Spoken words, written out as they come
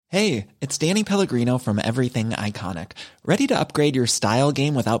Hey, it's Danny Pellegrino from Everything Iconic. Ready to upgrade your style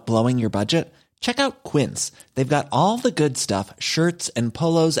game without blowing your budget? Check out Quince. They've got all the good stuff, shirts and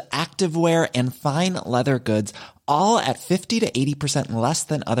polos, activewear, and fine leather goods, all at 50 to 80% less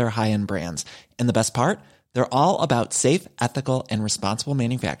than other high-end brands. And the best part? They're all about safe, ethical, and responsible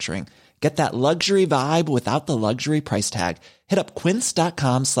manufacturing. Get that luxury vibe without the luxury price tag. Hit up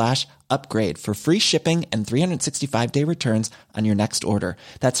quince.com/upgrade for free shipping and 365-day returns on your next order.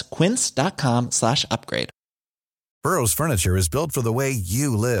 That's quince.com/upgrade. Burrow's furniture is built for the way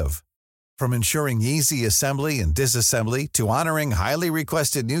you live. From ensuring easy assembly and disassembly to honoring highly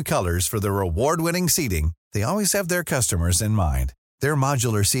requested new colors for their award-winning seating, they always have their customers in mind. Their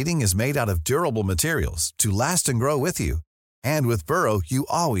modular seating is made out of durable materials to last and grow with you. And with Burrow, you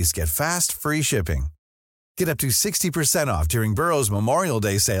always get fast, free shipping. Get up to 60% off during Burrow's Memorial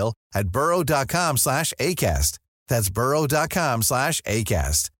Day sale at burrow.com/ACAST. That's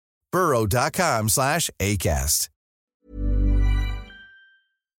burrow.com/ACAST. burrow.com/ACAST.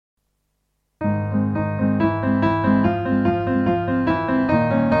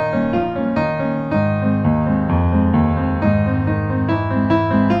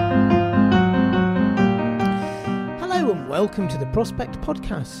 Welcome to the Prospect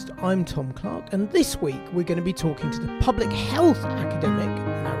Podcast. I'm Tom Clark, and this week we're going to be talking to the public health academic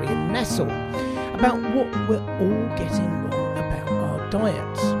Marion Nestle about what we're all getting wrong about our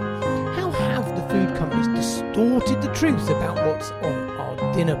diets. How have the food companies distorted the truth about what's on our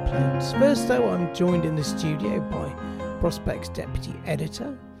dinner plates? First, though, I'm joined in the studio by Prospect's deputy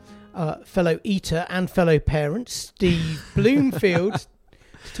editor, fellow eater and fellow parent, Steve Bloomfield, to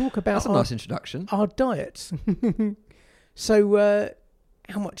talk about That's a nice introduction. Our diets. So,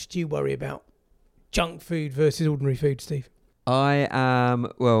 how much do you worry about junk food versus ordinary food, Steve? I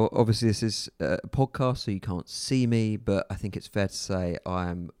am, well, obviously this is a podcast, so you can't see me, but I think it's fair to say I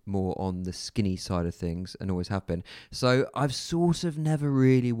am more on the skinny side of things and always have been. So I've sort of never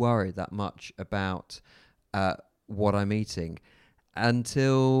really worried that much about what I'm eating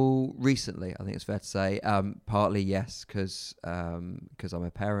until recently, I think it's fair to say. Partly, yes, because I'm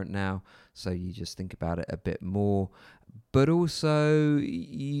a parent now, so you just think about it a bit more. But also,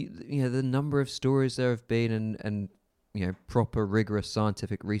 you know, the number of stories there have been and you know, proper rigorous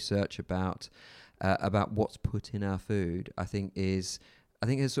scientific research about what's put in our food, I think has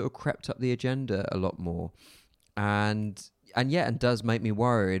sort of crept up the agenda a lot more, and does make me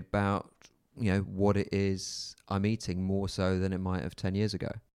worried about, you know, what it is I'm eating more so than it might have 10 years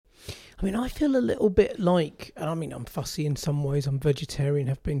ago. I mean, I feel a little bit like, I mean, I'm fussy in some ways. I'm vegetarian,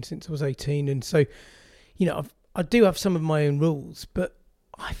 have been since I was 18, and so, you know, I do have some of my own rules, but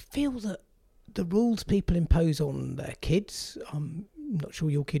I feel that the rules people impose on their kids, I'm not sure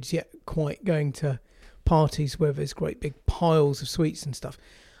your kids yet quite going to parties where there's great big piles of sweets and stuff.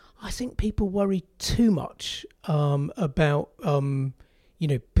 I think people worry too much about, you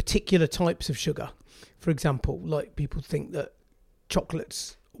know, particular types of sugar. For example, like people think that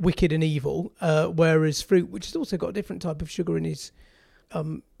chocolate's wicked and evil, whereas fruit, which has also got a different type of sugar in, is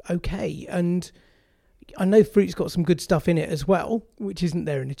okay. And I know fruit's got some good stuff in it as well, which isn't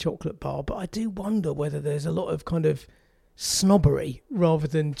there in a chocolate bar, but I do wonder whether there's a lot of kind of snobbery rather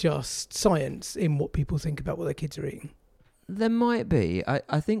than just science in what people think about what their kids are eating. There might be.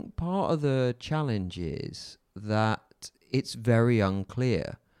 I think part of the challenge is that it's very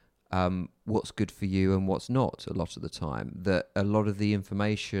unclear what's good for you and what's not a lot of the time. That a lot of the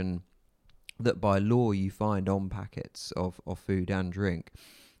information that by law you find on packets of food and drink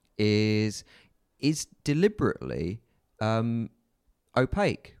is deliberately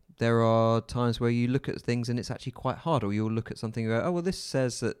opaque. There are times where you look at things and it's actually quite hard, or you'll look at something and go, oh, well, this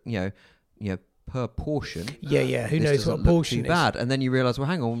says that, you know, per portion. Yeah. Who knows what a portion is? Bad. And then you realise, well,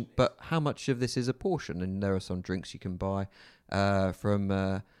 hang on, but how much of this is a portion? And there are some drinks you can buy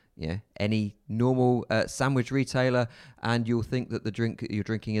from any normal sandwich retailer, and you'll think that the drink that you're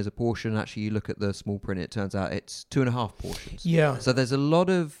drinking is a portion. Actually, you look at the small print, it turns out it's 2.5 portions. Yeah. So there's a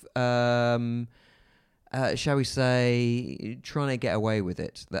lot of shall we say, trying to get away with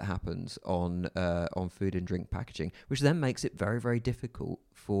it that happens on food and drink packaging, which then makes it very, very difficult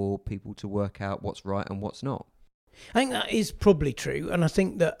for people to work out what's right and what's not. I think that is probably true, and I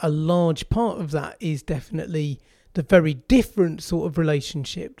think that a large part of that is definitely the very different sort of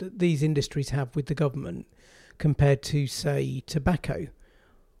relationship that these industries have with the government compared to, say, tobacco.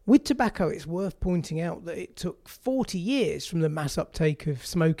 With tobacco, it's worth pointing out that it took 40 years from the mass uptake of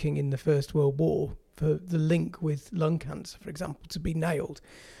smoking in the First World War for the link with lung cancer, for example, to be nailed.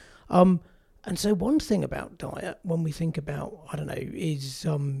 And so one thing about diet, when we think about, I don't know, is,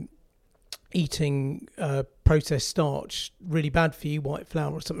 eating processed starch really bad for you, white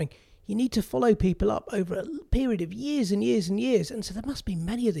flour or something, you need to follow people up over a period of years and years and years. And so there must be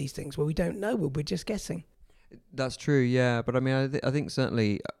many of these things where we don't know, where we're just guessing. That's true, yeah. But I mean, I think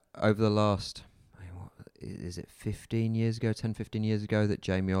certainly over the last, is it 15 years ago, 10, 15 years ago, that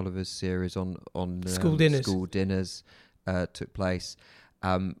Jamie Oliver's series on School Dinners took place,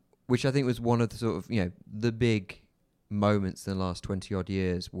 which I think was one of the sort of, the big moments in the last 20 odd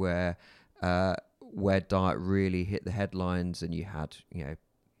years where diet really hit the headlines, and you had,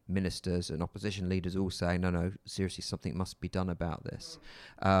 ministers and opposition leaders all saying, no, seriously, something must be done about this.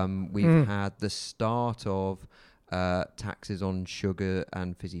 We've had the start of taxes on sugar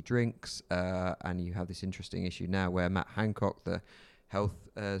and fizzy drinks, and you have this interesting issue now where Matt Hancock, the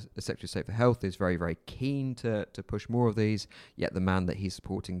Secretary of State for Health, is very, very keen to push more of these, yet the man that he's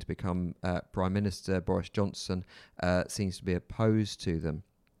supporting to become Prime Minister, Boris Johnson, seems to be opposed to them.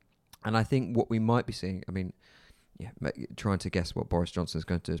 And I think what we might be seeing, trying to guess what Boris Johnson is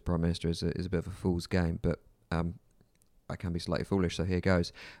going to do as Prime Minister is a bit of a fool's game, but I can be slightly foolish, so here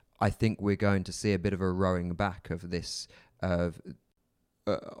goes. I think we're going to see a bit of a rowing back of this, of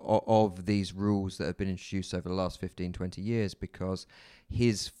these rules that have been introduced over the last 15, 20 years, because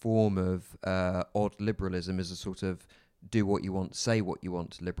his form of odd liberalism is a sort of do what you want, say what you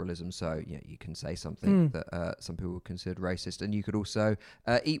want liberalism. So you can say something that some people would consider racist, and you could also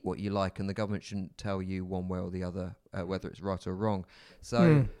eat what you like, and the government shouldn't tell you one way or the other whether it's right or wrong.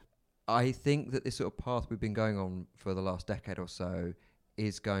 So I think that this sort of path we've been going on for the last decade or so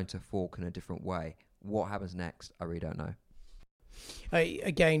is going to fork in a different way. What happens next, I really don't know.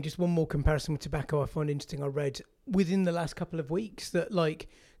 Again, just one more comparison with tobacco I find interesting. I read within the last couple of weeks that,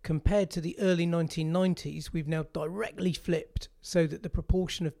 compared to the early 1990s, we've now directly flipped, so that the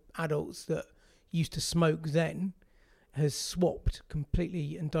proportion of adults that used to smoke then has swapped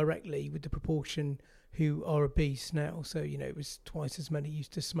completely and directly with the proportion who are obese now. So, it was twice as many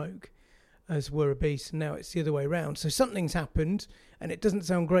used to smoke as were obese, and now it's the other way around. So something's happened, and it doesn't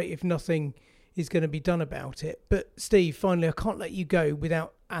sound great if nothing is going to be done about it. But Steve, finally, I can't let you go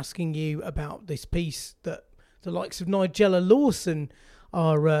without asking you about this piece that the likes of Nigella Lawson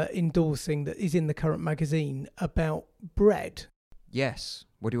are endorsing, that is in the Current magazine, about bread. Yes.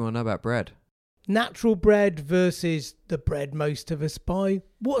 What do you want to know about bread? Natural bread versus the bread most of us buy.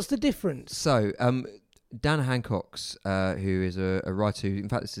 What's the difference? So, Dan Hancock's, who is a writer who, in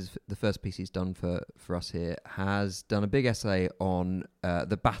fact, this is the first piece he's done for us here, has done a big essay on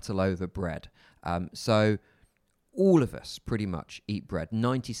the battle over bread. So all of us pretty much eat bread.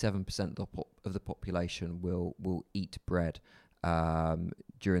 97% of the population will eat bread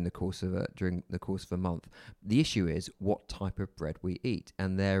during the course of a month. The issue is what type of bread we eat,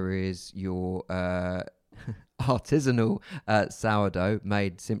 and there is your artisanal sourdough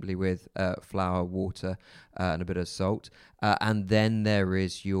made simply with flour, water, and a bit of salt, and then there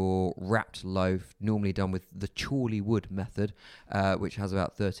is your wrapped loaf, normally done with the Chorley wood method, which has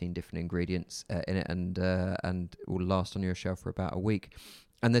about 13 different ingredients in it, and will last on your shelf for about a week.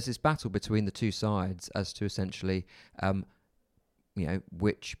 And there's this battle between the two sides as to essentially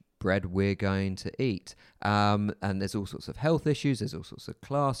which bread we're going to eat, and there's all sorts of health issues, there's all sorts of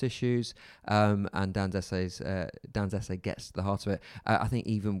class issues, and Dan's essay gets to the heart of it. I think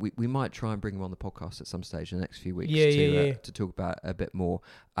even we might try and bring him on the podcast at some stage in the next few weeks to talk about it a bit more.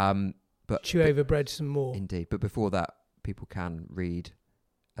 But chew over bread some more. Indeed, but before that, people can read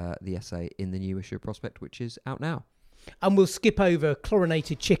the essay in the new issue of Prospect, which is out now. And we'll skip over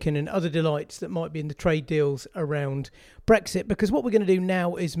chlorinated chicken and other delights that might be in the trade deals around Brexit, because what we're going to do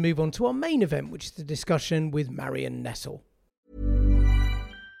now is move on to our main event, which is the discussion with Marion Nestle.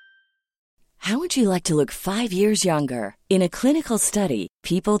 How would you like to look 5 years younger? In a clinical study,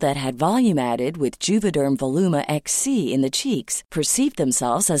 people that had volume added with Juvederm Voluma XC in the cheeks perceived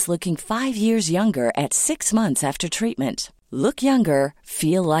themselves as looking 5 years younger at 6 months after treatment. Look younger,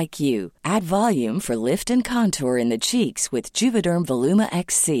 feel like you. Add volume for lift and contour in the cheeks with Juvederm Voluma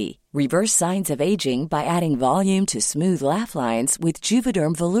XC. Reverse signs of aging by adding volume to smooth laugh lines with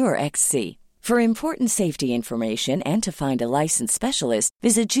Juvederm Volure XC. For important safety information and to find a licensed specialist,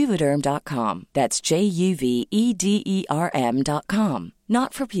 visit Juvederm.com. That's JUVEDERM.com.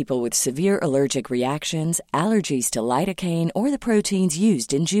 Not for people with severe allergic reactions, allergies to lidocaine, or the proteins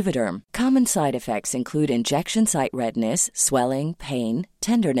used in Juvederm. Common side effects include injection site redness, swelling, pain,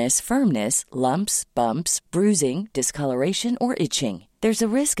 tenderness, firmness, lumps, bumps, bruising, discoloration, or itching. There's a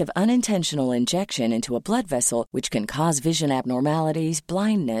risk of unintentional injection into a blood vessel, which can cause vision abnormalities,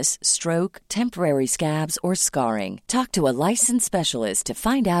 blindness, stroke, temporary scabs, or scarring. Talk to a licensed specialist to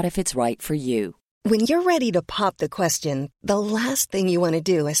find out if it's right for you. When you're ready to pop the question, the last thing you want to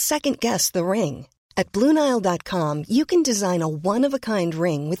do is second-guess the ring. At BlueNile.com, you can design a one-of-a-kind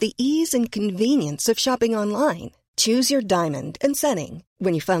ring with the ease and convenience of shopping online. Choose your diamond and setting.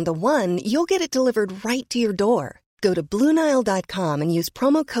 When you find the one, you'll get it delivered right to your door. Go to BlueNile.com and use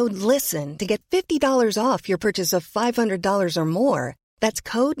promo code LISTEN to get $50 off your purchase of $500 or more. That's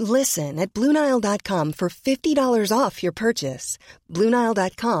code LISTEN at BlueNile.com for $50 off your purchase.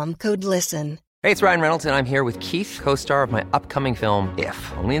 BlueNile.com, code LISTEN. Hey, it's Ryan Reynolds, and I'm here with Keith, co-star of my upcoming film, If,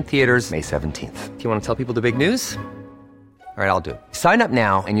 only in theaters May 17th. Do you want to tell people the big news? All right, I'll do it. Sign up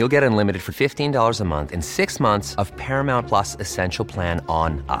now and you'll get unlimited for $15 a month and 6 months of Paramount Plus Essential Plan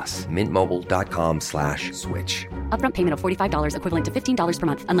on us. MintMobile.com/switch. Upfront payment of $45 equivalent to $15 per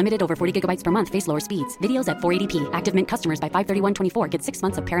month. Unlimited over 40 gigabytes per month. Face lower speeds. Videos at 480p. Active Mint customers by 531.24 get 6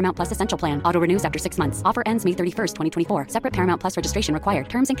 months of Paramount Plus Essential Plan. Auto renews after 6 months. Offer ends May 31st, 2024. Separate Paramount Plus registration required.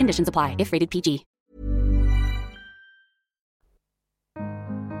 Terms and conditions apply if rated PG.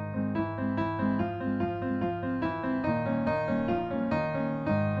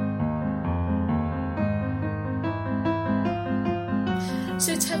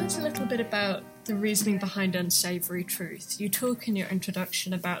 So tell us a little bit about the reasoning behind unsavory truth. You talk in your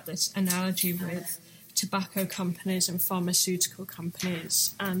introduction about this analogy with tobacco companies and pharmaceutical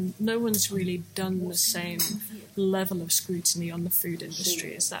companies, and no one's really done the same level of scrutiny on the food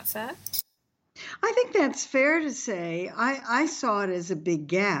industry. Is that fair? I think that's fair to say. I saw it as a big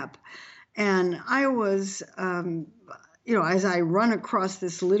gap. And I was, as I run across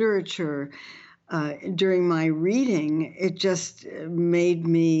this literature during my reading, it just made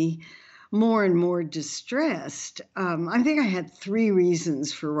me more and more distressed. I think I had 3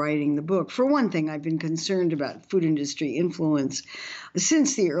 reasons for writing the book. For one thing, I've been concerned about food industry influence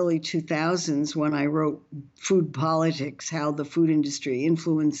since the early 2000s when I wrote Food Politics, How the Food Industry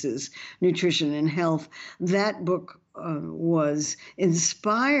Influences Nutrition and Health. That book was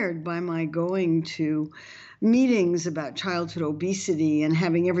inspired by my going to meetings about childhood obesity and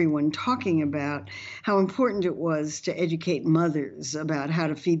having everyone talking about how important it was to educate mothers about how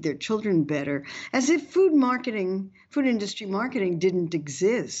to feed their children better, as if food industry marketing didn't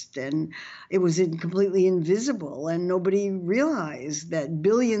exist and it was completely invisible and nobody realized that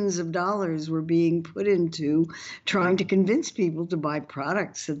billions of dollars were being put into trying to convince people to buy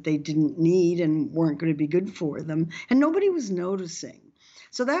products that they didn't need and weren't going to be good for them, and nobody was noticing.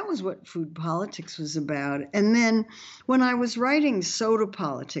 So that was what Food Politics was about. And then when I was writing Soda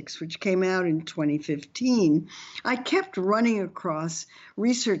Politics, which came out in 2015, I kept running across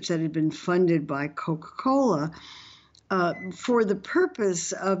research that had been funded by Coca-Cola for the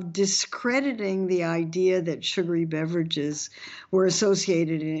purpose of discrediting the idea that sugary beverages were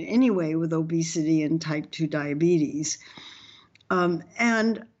associated in any way with obesity and type 2 diabetes.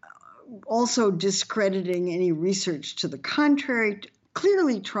 And also discrediting any research to the contrary,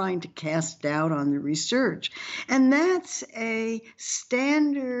 clearly trying to cast doubt on the research. And that's a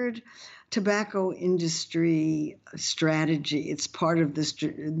standard tobacco industry strategy. It's part of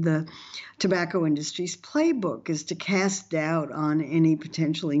the tobacco industry's playbook, is to cast doubt on any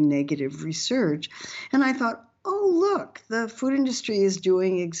potentially negative research. And I thought, oh, look, the food industry is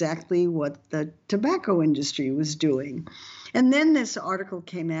doing exactly what the tobacco industry was doing. And then this article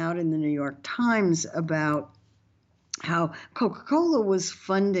came out in the New York Times about how Coca-Cola was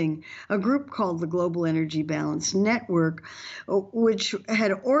funding a group called the Global Energy Balance Network, which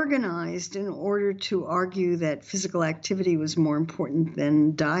had organized in order to argue that physical activity was more important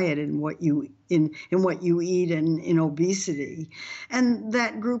than diet and what you eat and in obesity. And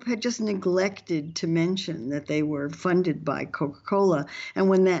that group had just neglected to mention that they were funded by Coca-Cola. And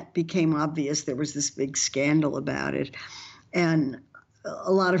when that became obvious, there was this big scandal about it. And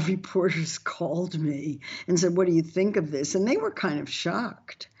a lot of reporters called me and said, what do you think of this? And they were kind of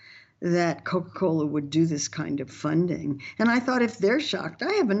shocked that Coca-Cola would do this kind of funding. And I thought, if they're shocked,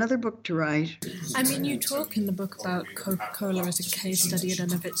 I have another book to write. I mean, you talk in the book about Coca-Cola as a case study in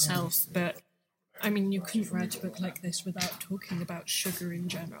and of itself, but I mean, you couldn't write a book like this without talking about sugar in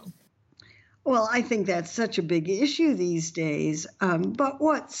general. Well, I think that's such a big issue these days. But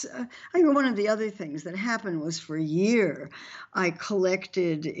I mean, one of the other things that happened was, for a year, I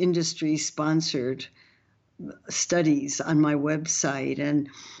collected industry-sponsored studies on my website. And,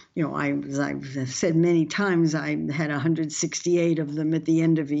 as I've said many times, I had 168 of them at the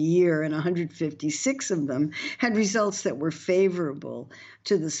end of a year, and 156 of them had results that were favorable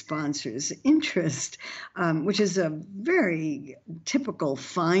to the sponsor's interest, which is a very typical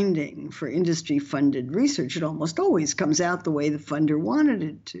finding for industry-funded research. It almost always comes out the way the funder wanted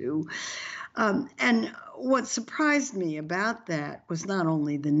it to. And what surprised me about that was not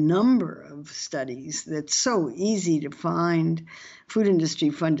only the number of studies that's so easy to find, food industry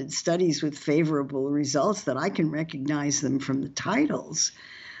funded studies with favorable results that I can recognize them from the titles,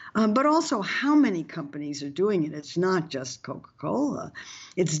 but also how many companies are doing it. It's not just Coca-Cola.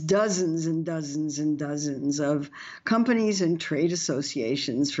 It's dozens and dozens and dozens of companies and trade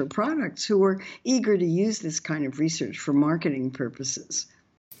associations for products who are eager to use this kind of research for marketing purposes.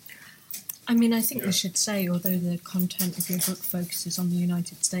 I mean, I think we should say, although the content of your book focuses on the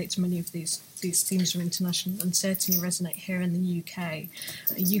United States, many of these themes are international and certainly resonate here in the UK.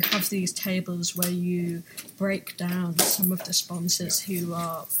 You have these tables where you break down some of the sponsors who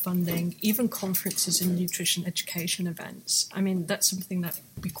are funding even conferences and nutrition education events. I mean, that's something that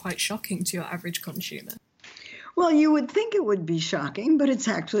would be quite shocking to your average consumer. Well, you would think it would be shocking, but it's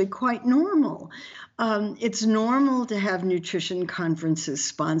actually quite normal. It's normal to have nutrition conferences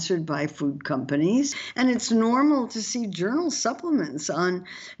sponsored by food companies, and it's normal to see journal supplements on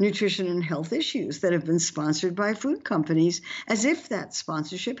nutrition and health issues that have been sponsored by food companies, as if that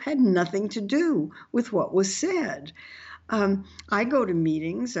sponsorship had nothing to do with what was said. I go to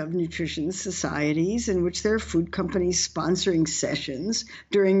meetings of nutrition societies in which there are food companies sponsoring sessions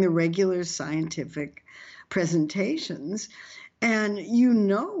during the regular scientific presentations. And you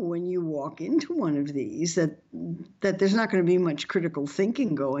know when you walk into one of these that there's not going to be much critical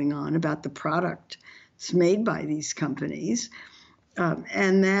thinking going on about the product that's made by these companies,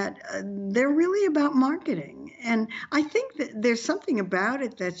 and that they're really about marketing. And I think that there's something about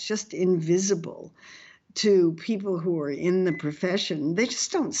it that's just invisible to people who are in the profession. They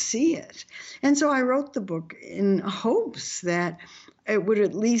just don't see it. And so I wrote the book in hopes that it would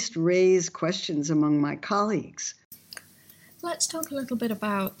at least raise questions among my colleagues. Let's talk a little bit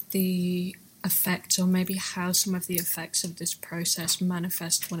about the effects, or maybe how some of the effects of this process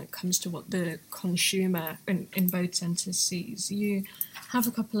manifest when it comes to what the consumer in both senses sees. You have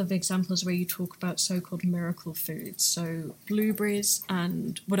a couple of examples where you talk about so-called miracle foods, so blueberries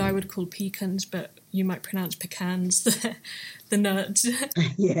and what I would call pecans, but you might pronounce pecans, the nuts.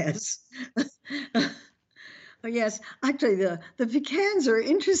 Yes. Yes, actually, the pecans are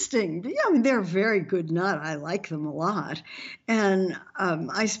interesting. Yeah, I mean, they're a very good nut. I like them a lot. And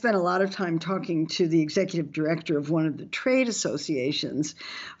I spent a lot of time talking to the executive director of one of the trade associations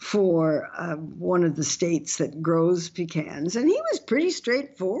for one of the states that grows pecans. And he was pretty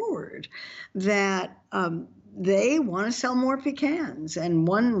straightforward that they want to sell more pecans. And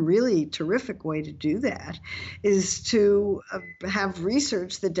one really terrific way to do that is to have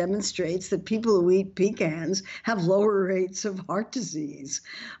research that demonstrates that people who eat pecans have lower rates of heart disease.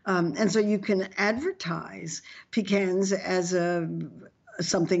 And so you can advertise pecans as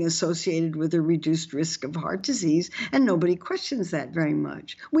something associated with a reduced risk of heart disease, and nobody questions that very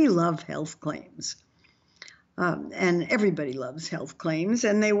much. We love health claims. And everybody loves health claims,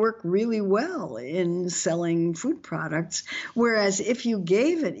 and they work really well in selling food products. Whereas if you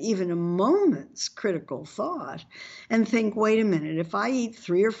gave it even a moment's critical thought and think, wait a minute, if I eat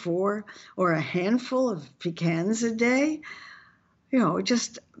 3 or 4 or a handful of pecans a day,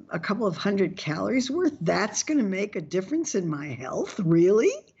 just a couple of 100 calories worth, that's going to make a difference in my health?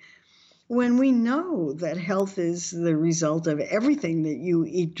 Really? When we know that health is the result of everything that you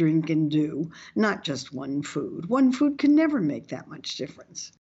eat, drink, and do, not just one food. One food can never make that much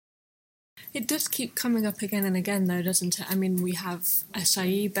difference. It does keep coming up again and again, though, doesn't it? I mean, we have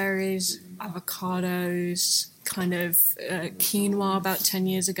acai berries, avocados, kind of quinoa about 10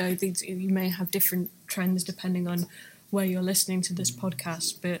 years ago. You may have different trends depending on where you're listening to this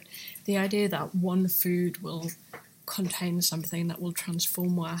podcast, but the idea that one food will contain something that will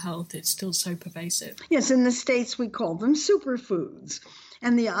transform our health, it's still so pervasive. Yes, in the States we call them superfoods.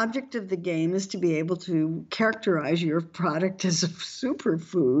 And the object of the game is to be able to characterize your product as a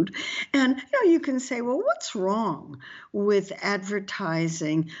superfood. And you can say, well, what's wrong with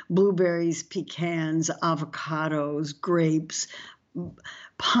advertising blueberries, pecans, avocados, grapes,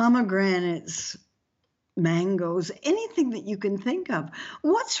 pomegranates, mangoes, anything that you can think of?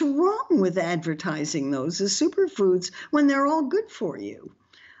 What's wrong with advertising those as superfoods when they're all good for you?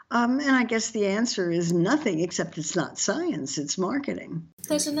 And I guess the answer is nothing, except it's not science, it's marketing.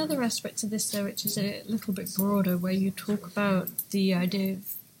 There's another aspect to this, though, which is a little bit broader, where you talk about the idea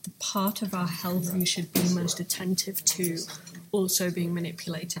of the part of our health we should be most attentive to also being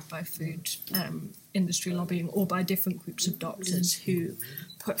manipulated by food industry lobbying, or by different groups of doctors who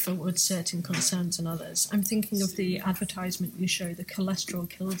put forward certain concerns and others. I'm thinking of the advertisement you show, the cholesterol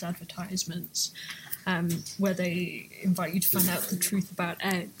kills advertisements, where they invite you to find out the truth about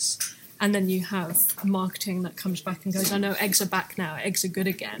eggs. And then you have marketing that comes back and goes, I know eggs are back now, eggs are good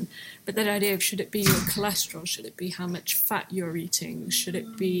again. But that idea of, should it be your cholesterol? Should it be how much fat you're eating? Should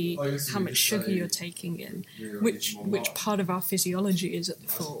it be how much sugar you're taking in? Which part of our physiology is at the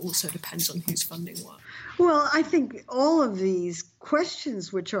fore also depends on who's funding what. Well, I think all of these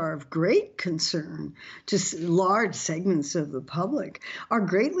questions, which are of great concern to large segments of the public, are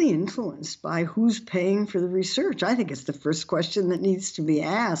greatly influenced by who's paying for the research. I think it's the first question that needs to be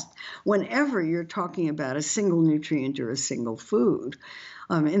asked whenever you're talking about a single nutrient or a single food.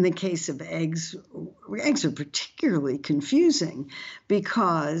 In the case of eggs are particularly confusing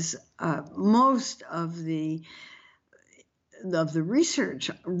because most of the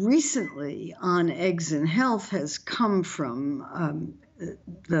research recently on eggs and health has come from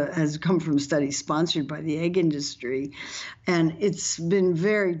studies sponsored by the egg industry, and it's been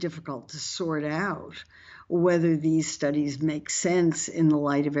very difficult to sort out whether these studies make sense in the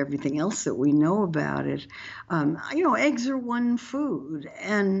light of everything else that we know about it. Eggs are one food,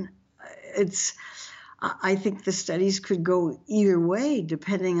 and I think the studies could go either way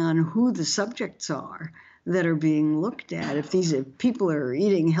depending on who the subjects are that are being looked at. If people are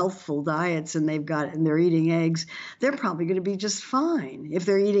eating healthful diets and they're eating eggs, they're probably going to be just fine. If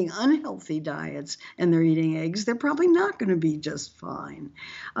they're eating unhealthy diets and they're eating eggs, they're probably not going to be just fine.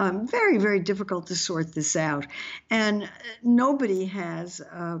 Very, very difficult to sort this out. And nobody has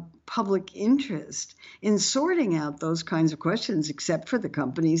a public interest in sorting out those kinds of questions except for the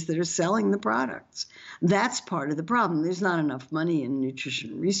companies that are selling the products. That's part of the problem. There's not enough money in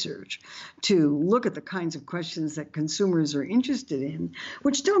nutrition research to look at the kinds of questions that consumers are interested in,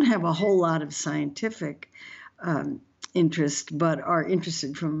 which don't have a whole lot of scientific interest, but are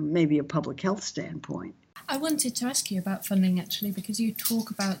interested from maybe a public health standpoint. I wanted to ask you about funding, actually, because you talk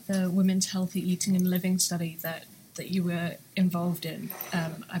about the Women's Healthy Eating and Living study that you were involved in,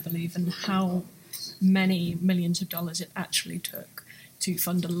 I believe, and how many millions of dollars it actually took to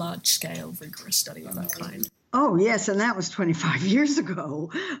fund a large-scale, rigorous study of that kind. Oh, yes, and that was 25 years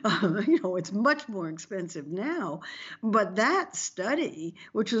ago. It's much more expensive now. But that study,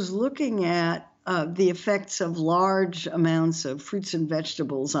 which was looking at the effects of large amounts of fruits and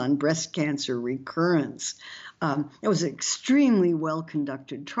vegetables on breast cancer recurrence, it was an extremely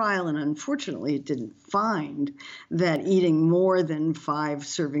well-conducted trial, and unfortunately it didn't find that eating more than 5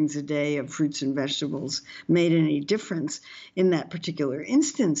 servings a day of fruits and vegetables made any difference in that particular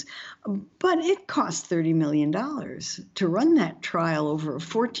instance. But it cost $30 million to run that trial over a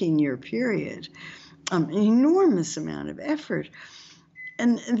 14-year period, an enormous amount of effort.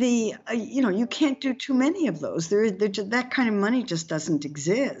 And you can't do too many of those. That kind of money just doesn't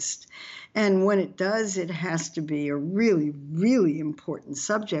exist. And when it does, it has to be a really, really important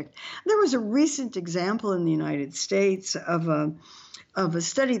subject. There was a recent example in the United States of a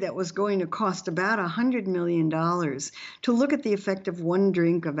study that was going to cost about $100 million to look at the effect of one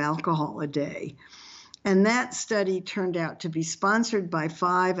drink of alcohol a day. And that study turned out to be sponsored by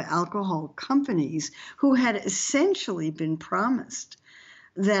 5 alcohol companies who had essentially been promised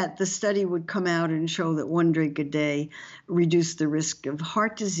that the study would come out and show that one drink a day reduced the risk of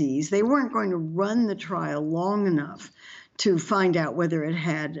heart disease. They weren't going to run the trial long enough to find out whether it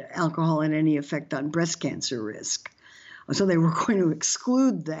had alcohol had any effect on breast cancer risk. So they were going to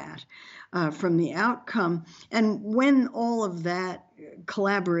exclude that from the outcome. And when all of that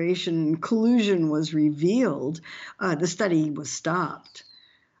collaboration and collusion was revealed, the study was stopped.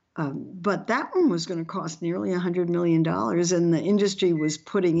 But that one was going to cost nearly $100 million, and the industry was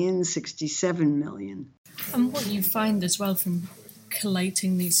putting in $67 million. And what you find as well from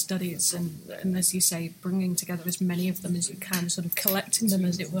collating these studies and as you say, bringing together as many of them as you can, sort of collecting them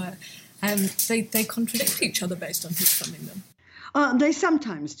as it were, they contradict each other based on who's funding them. They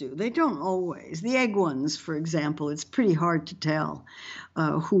sometimes do. They don't always. The egg ones, for example, it's pretty hard to tell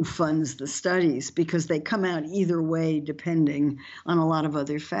who funds the studies because they come out either way depending on a lot of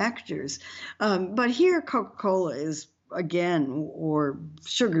other factors. But here Coca-Cola is, again, or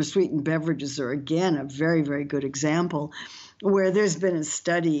sugar-sweetened beverages are, again, a very, very good example where there's been a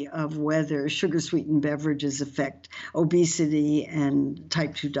study of whether sugar-sweetened beverages affect obesity and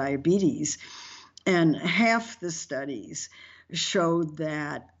type 2 diabetes. And half the studies showed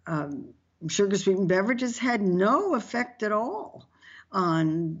that sugar-sweetened beverages had no effect at all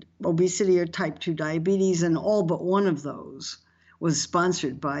on obesity or type 2 diabetes, and all but one of those was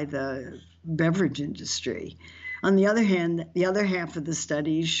sponsored by the beverage industry. On the other hand, the other half of the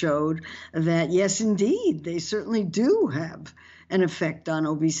studies showed that, yes, indeed, they certainly do have an effect on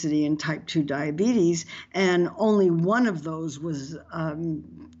obesity and type 2 diabetes, and only one of those was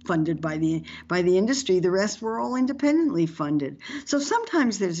funded by the industry. The rest were all independently funded. So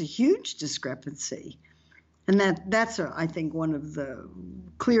sometimes there's a huge discrepancy. And that's I think, one of the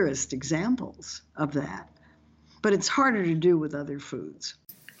clearest examples of that. But it's harder to do with other foods.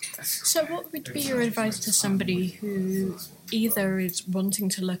 So what would be your advice to somebody who either is wanting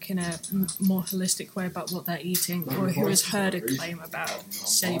to look in a more holistic way about what they're eating, or who has heard a claim about,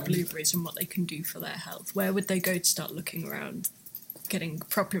 say, blueberries and what they can do for their health? Where would they go to start looking around, getting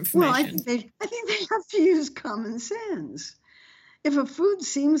proper information? Well, I think they have to use common sense. If a food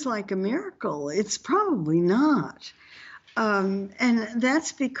seems like a miracle, it's probably not. And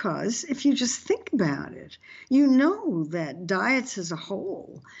that's because if you just think about it, you know that diets as a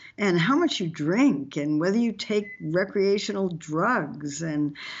whole and how much you drink and whether you take recreational drugs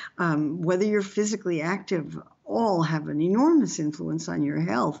and whether you're physically active all have an enormous influence on your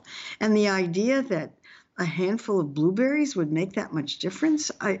health. And the idea that a handful of blueberries would make that much difference,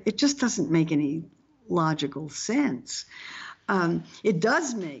 it just doesn't make any logical sense. It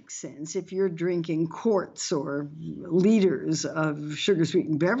does make sense if you're drinking quarts or liters of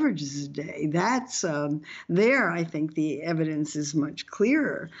sugar-sweetened beverages a day. That's there, I think the evidence is much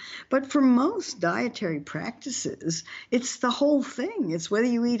clearer. But for most dietary practices, it's the whole thing. It's whether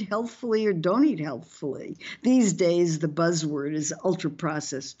you eat healthfully or don't eat healthfully. These days, the buzzword is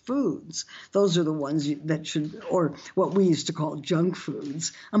ultra-processed foods. Those are the ones that should, or what we used to call junk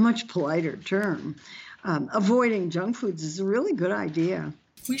foods, a much politer term. Avoiding junk foods is a really good idea.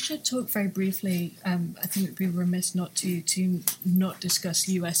 We should talk very briefly. I think it would be remiss not to not discuss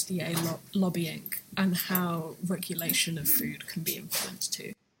USDA lobbying and how regulation of food can be influenced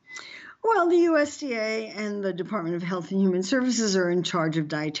too. Well, the USDA and the Department of Health and Human Services are in charge of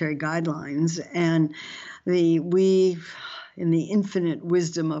dietary guidelines, and we, in the infinite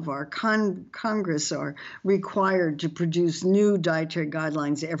wisdom of our Congress, are required to produce new dietary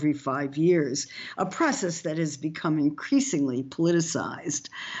guidelines every 5 years, a process that has become increasingly politicized.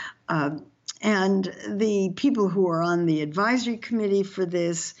 And the people who are on the advisory committee for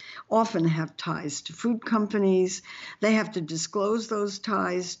this often have ties to food companies. They have to disclose those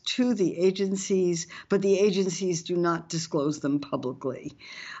ties to the agencies, but the agencies do not disclose them publicly.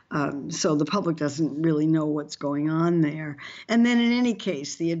 So the public doesn't really know what's going on there. And then in any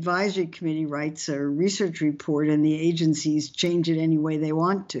case, the advisory committee writes a research report and the agencies change it any way they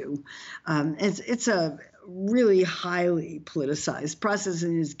want to. It's a really highly politicized process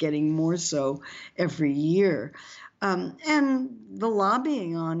and is getting more so every year. And the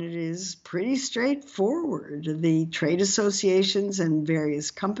lobbying on it is pretty straightforward. The trade associations and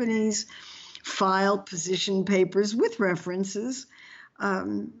various companies file position papers with references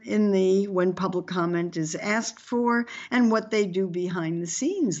when public comment is asked for, and what they do behind the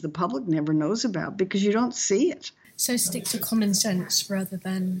scenes the public never knows about because you don't see it. So stick to common sense rather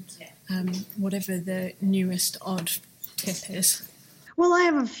than whatever the newest odd tip is. Well, I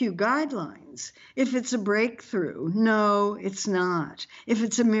have a few guidelines. If it's a breakthrough, no, it's not. If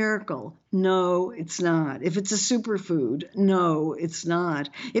it's a miracle, no, it's not. If it's a superfood, no, it's not.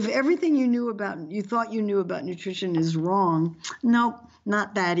 If everything you thought you knew about nutrition is wrong, nope,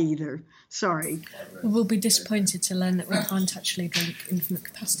 not that either. Sorry. We'll be disappointed to learn that we can't actually drink infinite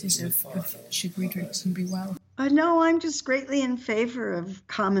capacities of sugary drinks and be well. No, I'm just greatly in favor of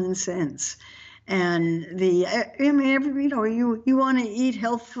common sense. And you want to eat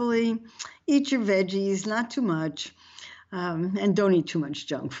healthfully, eat your veggies, not too much, and don't eat too much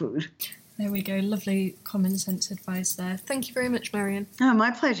junk food. There we go. Lovely common sense advice there. Thank you very much, Marion. Oh,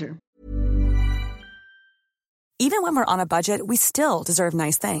 my pleasure. Even when we're on a budget, we still deserve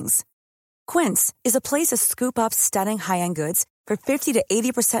nice things. Quince is a place to scoop up stunning high-end goods for 50 to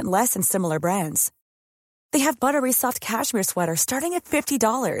 80% less than similar brands. They have buttery soft cashmere sweaters starting at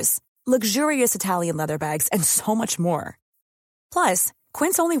 $50, luxurious Italian leather bags, and so much more. Plus,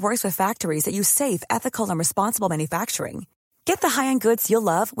 Quince only works with factories that use safe, ethical, and responsible manufacturing. Get the high-end goods you'll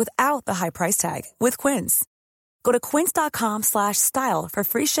love without the high price tag with Quince. Go to quince.com/style for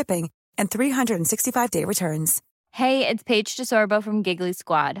free shipping and 365-day returns. Hey, it's Paige DeSorbo from Giggly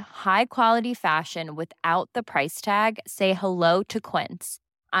Squad. High quality fashion without the price tag. Say hello to Quince.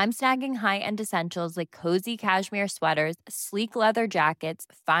 I'm snagging high-end essentials like cozy cashmere sweaters, sleek leather jackets,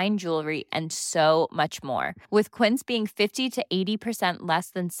 fine jewelry, and so much more. With Quince being 50 to 80%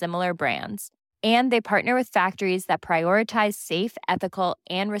 less than similar brands. And they partner with factories that prioritize safe, ethical,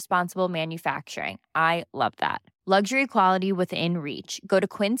 and responsible manufacturing. I love that. Luxury quality within reach. Go to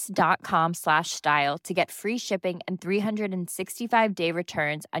quince.com/style to get free shipping and 365-day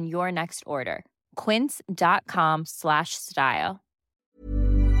returns on your next order. quince.com/style.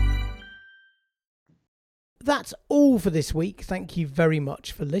 That's all for this week. Thank you very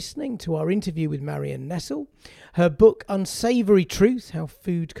much for listening to our interview with Marion Nestle. Her book, Unsavoury Truth, How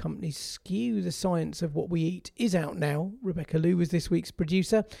Food Companies Skew the Science of What We Eat, is out now. Rebecca Lou was this week's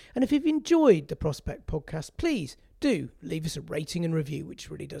producer. And if you've enjoyed the Prospect podcast, please do leave us a rating and review,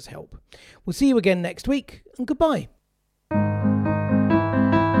 which really does help. We'll see you again next week, and goodbye.